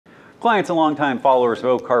Clients and longtime followers of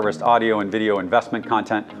Oak Harvest audio and video investment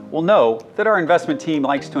content will know that our investment team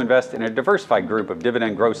likes to invest in a diversified group of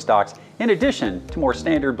dividend growth stocks in addition to more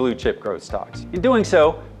standard blue chip growth stocks. In doing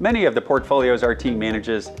so, many of the portfolios our team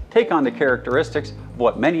manages take on the characteristics of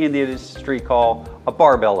what many in the industry call a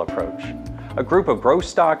barbell approach. A group of growth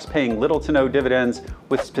stocks paying little to no dividends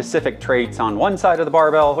with specific traits on one side of the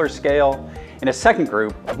barbell or scale, and a second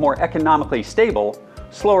group of more economically stable,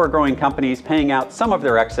 slower growing companies paying out some of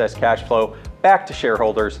their excess cash flow back to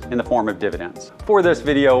shareholders in the form of dividends. For this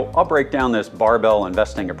video, I'll break down this barbell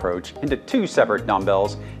investing approach into two separate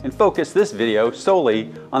dumbbells and focus this video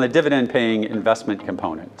solely on the dividend paying investment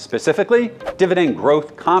component, specifically dividend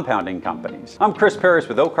growth compounding companies. I'm Chris Perras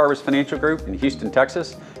with Oak Harvest Financial Group in Houston,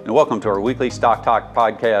 Texas, and welcome to our weekly Stock Talk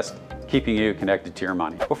podcast, keeping you connected to your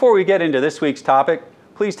money. Before we get into this week's topic,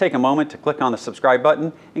 please take a moment to click on the subscribe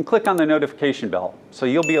button and click on the notification bell so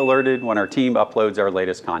you'll be alerted when our team uploads our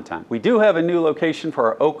latest content. We do have a new location for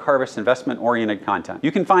our Oak Harvest investment-oriented content.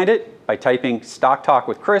 You can find it by typing Stock Talk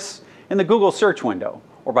with Chris in the Google search window,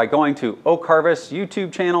 or by going to Oak Harvest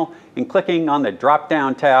YouTube channel and clicking on the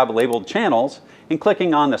drop-down tab labeled Channels and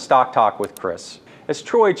clicking on the Stock Talk with Chris. As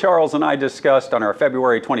Troy, Charles, and I discussed on our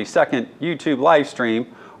February 22nd YouTube live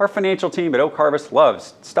stream, our financial team at Oak Harvest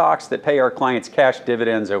loves stocks that pay our clients cash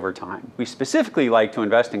dividends over time. We specifically like to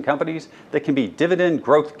invest in companies that can be dividend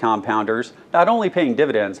growth compounders, not only paying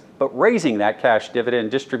dividends, but raising that cash dividend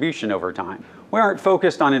distribution over time. We aren't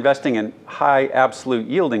focused on investing in high absolute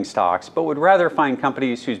yielding stocks, but would rather find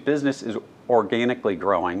companies whose business is organically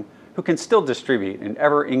growing, who can still distribute an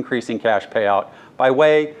ever-increasing cash payout by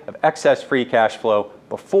way of excess free cash flow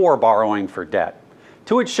before borrowing for debt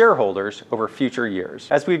to its shareholders over future years.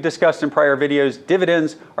 As we've discussed in prior videos,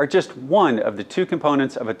 dividends are just one of the two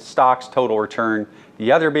components of a stock's total return,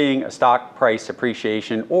 the other being a stock price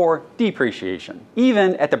appreciation or depreciation.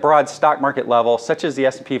 Even at the broad stock market level, such as the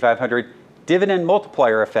S&P 500, dividend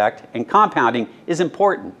multiplier effect and compounding is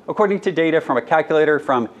important. According to data from a calculator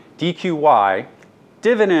from DQY,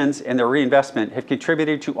 dividends and their reinvestment have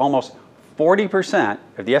contributed to almost 40%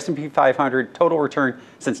 of the S&P 500 total return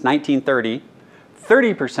since 1930,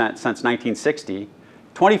 30% since 1960,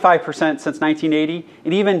 25% since 1980,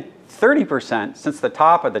 and even 30% since the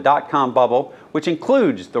top of the dot-com bubble, which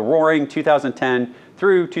includes the roaring 2010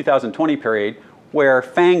 through 2020 period, where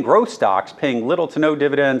FANG growth stocks paying little to no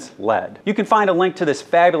dividends led. You can find a link to this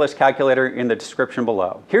fabulous calculator in the description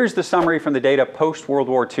below. Here's the summary from the data post-World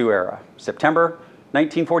War II era, September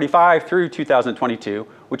 1945 through 2022,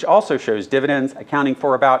 which also shows dividends accounting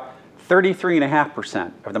for about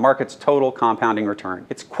 33.5% of the market's total compounding return.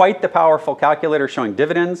 It's quite the powerful calculator showing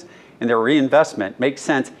dividends and their reinvestment makes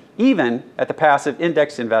sense even at the passive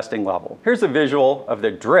index investing level. Here's a visual of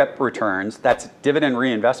the DRIP returns, that's dividend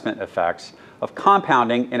reinvestment effects, of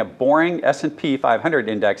compounding in a boring S&P 500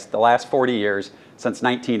 index the last 40 years since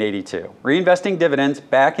 1982. Reinvesting dividends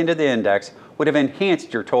back into the index would have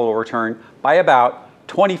enhanced your total return by about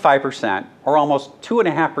 25% or almost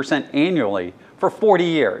 2.5% annually for 40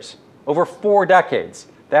 years. Over 4 decades,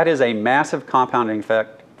 that is a massive compounding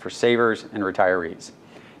effect for savers and retirees.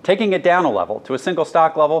 Taking it down a level to a single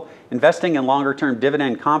stock level, investing in longer-term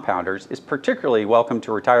dividend compounders is particularly welcome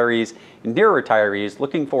to retirees and near retirees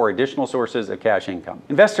looking for additional sources of cash income.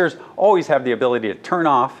 Investors always have the ability to turn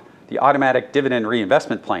off the automatic dividend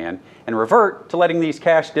reinvestment plan and revert to letting these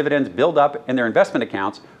cash dividends build up in their investment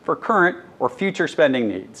accounts for current or future spending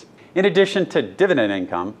needs. In addition to dividend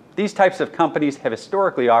income, these types of companies have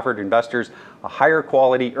historically offered investors a higher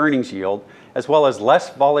quality earnings yield as well as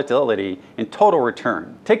less volatility in total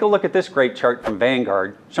return. Take a look at this great chart from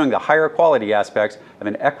Vanguard showing the higher quality aspects of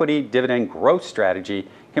an equity dividend growth strategy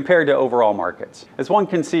compared to overall markets. As one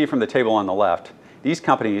can see from the table on the left, these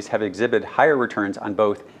companies have exhibited higher returns on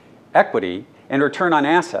both equity and return on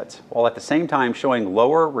assets, while at the same time showing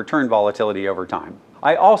lower return volatility over time.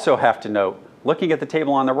 I also have to note, looking at the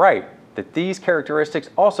table on the right, that these characteristics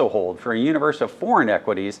also hold for a universe of foreign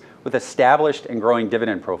equities with established and growing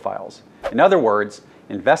dividend profiles. In other words,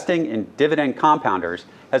 investing in dividend compounders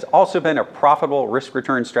has also been a profitable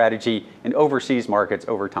risk-return strategy in overseas markets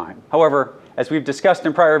over time. However, as we've discussed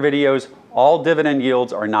in prior videos, all dividend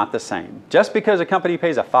yields are not the same. Just because a company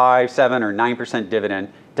pays a 5, 7, or 9%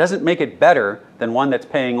 dividend doesn't make it better than one that's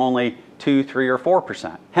paying only 2, 3, or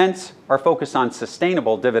 4%. Hence, our focus on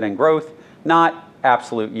sustainable dividend growth, not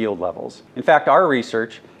absolute yield levels. In fact, our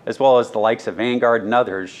research, as well as the likes of Vanguard and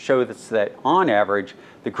others, show that on average,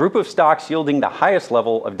 the group of stocks yielding the highest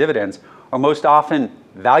level of dividends are most often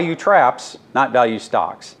value traps, not value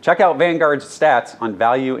stocks. Check out Vanguard's stats on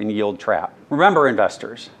value and yield trap. Remember,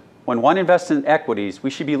 investors, when one invests in equities, we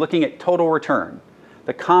should be looking at total return,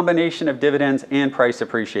 the combination of dividends and price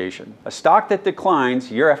appreciation. A stock that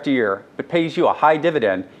declines year after year but pays you a high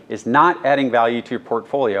dividend is not adding value to your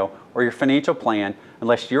portfolio or your financial plan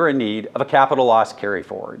unless you're in need of a capital loss carry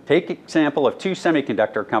forward. Take example of 2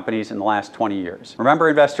 semiconductor companies in the last 20 years. Remember,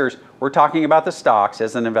 investors, we're talking about the stocks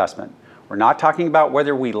as an investment. We're not talking about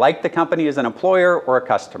whether we like the company as an employer or a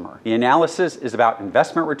customer. The analysis is about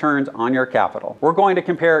investment returns on your capital. We're going to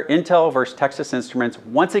compare Intel versus Texas Instruments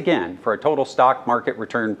once again for a total stock market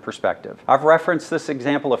return perspective. I've referenced this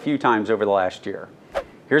example a few times over the last year.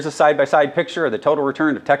 Here's a side-by-side picture of the total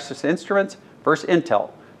return of Texas Instruments versus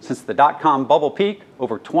Intel since the dot-com bubble peak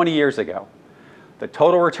over 20 years ago. The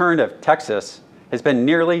total return of Texas has been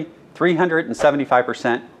nearly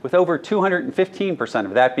 375%, with over 215%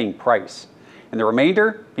 of that being price, and the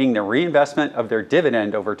remainder being the reinvestment of their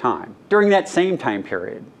dividend over time. During that same time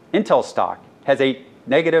period, Intel stock has a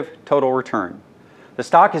negative total return. The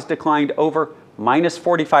stock has declined over minus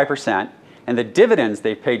 45%, and the dividends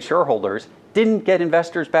they've paid shareholders didn't get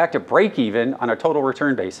investors back to break even on a total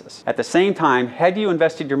return basis. At the same time, had you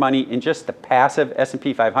invested your money in just the passive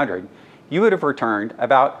S&P 500, you would have returned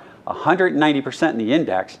about 190% in the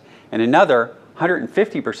index and another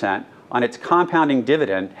 150% on its compounding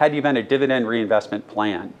dividend had you been a dividend reinvestment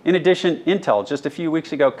plan. In addition, Intel just a few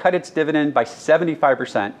weeks ago cut its dividend by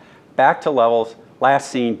 75% back to levels last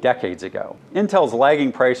seen decades ago. Intel's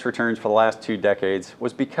lagging price returns for the last 2 decades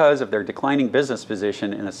was because of their declining business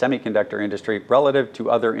position in the semiconductor industry relative to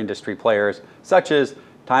other industry players such as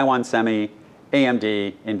Taiwan Semi,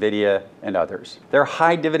 AMD, NVIDIA, and others. Their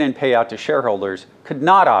high dividend payout to shareholders could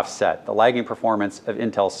not offset the lagging performance of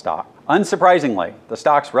Intel stock. Unsurprisingly, the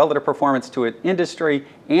stock's relative performance to its industry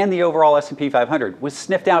and the overall S&P 500 was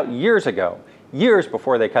sniffed out years ago, years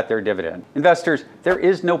before they cut their dividend. Investors, there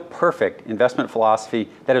is no perfect investment philosophy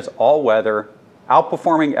that is all-weather,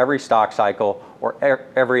 outperforming every stock cycle or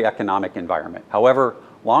every economic environment. However,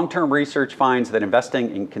 long-term research finds that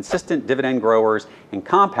investing in consistent dividend growers and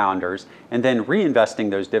compounders and then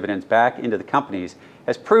reinvesting those dividends back into the companies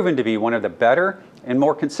has proven to be one of the better and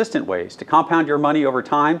more consistent ways to compound your money over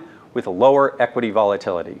time with lower equity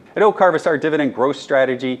volatility. At Oak Harvest, our dividend growth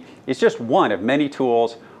strategy is just one of many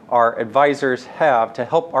tools our advisors have to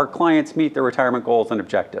help our clients meet their retirement goals and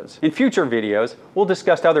objectives. In future videos, we'll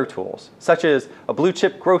discuss other tools, such as a blue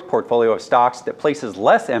chip growth portfolio of stocks that places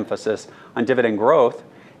less emphasis on dividend growth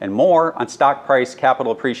and more on stock price,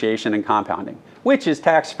 capital appreciation, and compounding, which is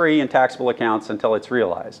tax-free in taxable accounts until it's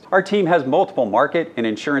realized. Our team has multiple market and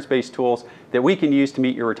insurance-based tools that we can use to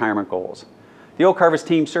meet your retirement goals. The Oak Harvest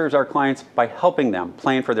team serves our clients by helping them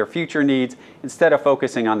plan for their future needs instead of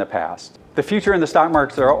focusing on the past. The future and the stock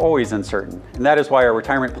markets are always uncertain, and that is why our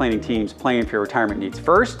retirement planning teams plan for your retirement needs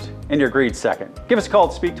first and your greed second. Give us a call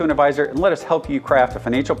to speak to an advisor and let us help you craft a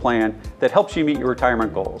financial plan that helps you meet your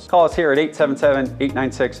retirement goals. Call us here at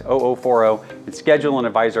 877-896-0040 and schedule an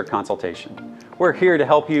advisor consultation. We're here to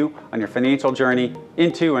help you on your financial journey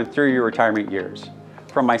into and through your retirement years.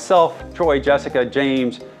 From myself, Troy, Jessica,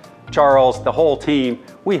 James, Charles, the whole team,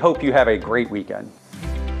 we hope you have a great weekend.